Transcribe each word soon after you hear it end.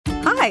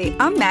Hi,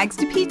 I'm Mags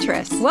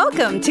DePetris.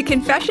 Welcome to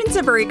Confessions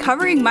of a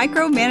Recovering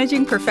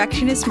Micromanaging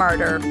Perfectionist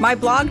Martyr, my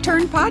blog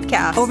turned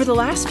podcast. Over the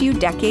last few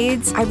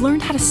decades, I've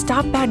learned how to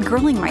stop bad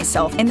girling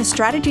myself, and the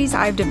strategies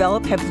I've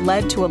developed have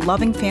led to a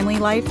loving family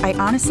life I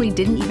honestly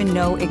didn't even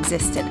know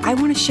existed. I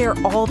want to share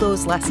all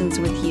those lessons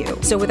with you.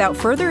 So without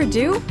further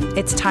ado,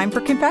 it's time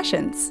for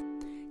Confessions.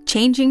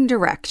 Changing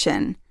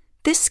direction.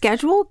 This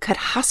schedule could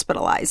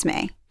hospitalize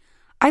me.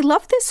 I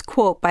love this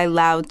quote by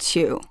Lao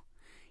Tzu.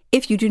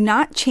 If you do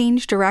not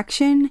change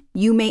direction,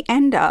 you may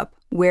end up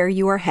where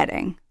you are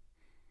heading.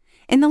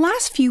 In the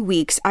last few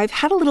weeks, I've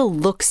had a little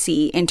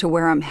look-see into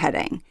where I'm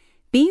heading.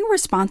 Being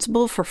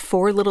responsible for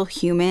 4 little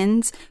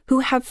humans who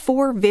have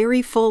 4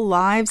 very full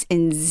lives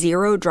and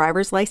 0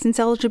 driver's license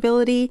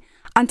eligibility,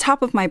 on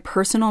top of my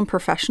personal and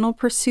professional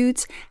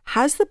pursuits,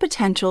 has the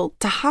potential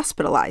to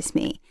hospitalize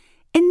me.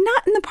 And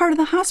not in the part of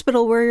the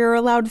hospital where you're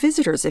allowed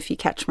visitors, if you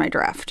catch my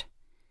drift.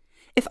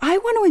 If I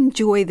want to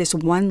enjoy this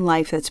one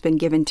life that's been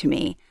given to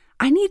me,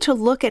 I need to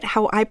look at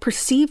how I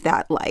perceive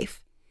that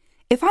life.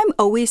 If I'm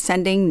always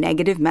sending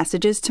negative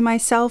messages to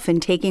myself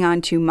and taking on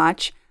too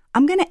much,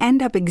 I'm going to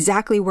end up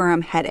exactly where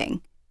I'm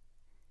heading.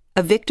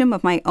 A victim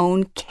of my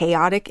own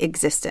chaotic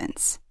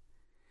existence.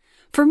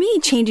 For me,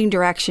 changing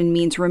direction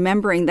means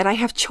remembering that I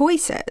have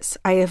choices.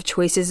 I have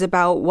choices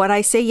about what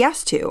I say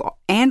yes to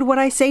and what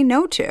I say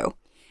no to.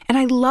 And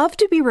I love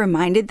to be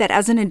reminded that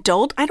as an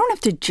adult, I don't have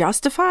to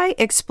justify,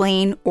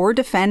 explain, or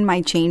defend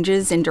my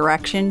changes in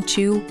direction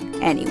to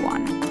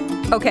anyone.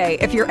 Okay,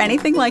 if you're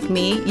anything like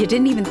me, you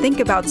didn't even think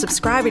about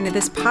subscribing to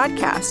this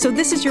podcast, so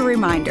this is your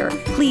reminder.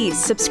 Please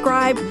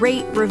subscribe,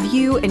 rate,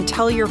 review, and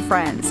tell your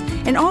friends.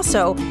 And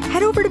also,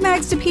 head over to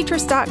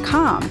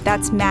magsdepetris.com.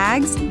 That's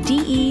Mags,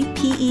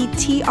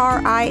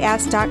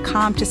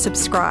 DEPETRIS.com to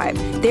subscribe.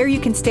 There you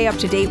can stay up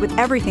to date with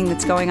everything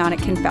that's going on at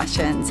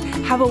Confessions.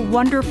 Have a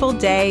wonderful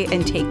day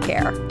and take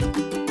care.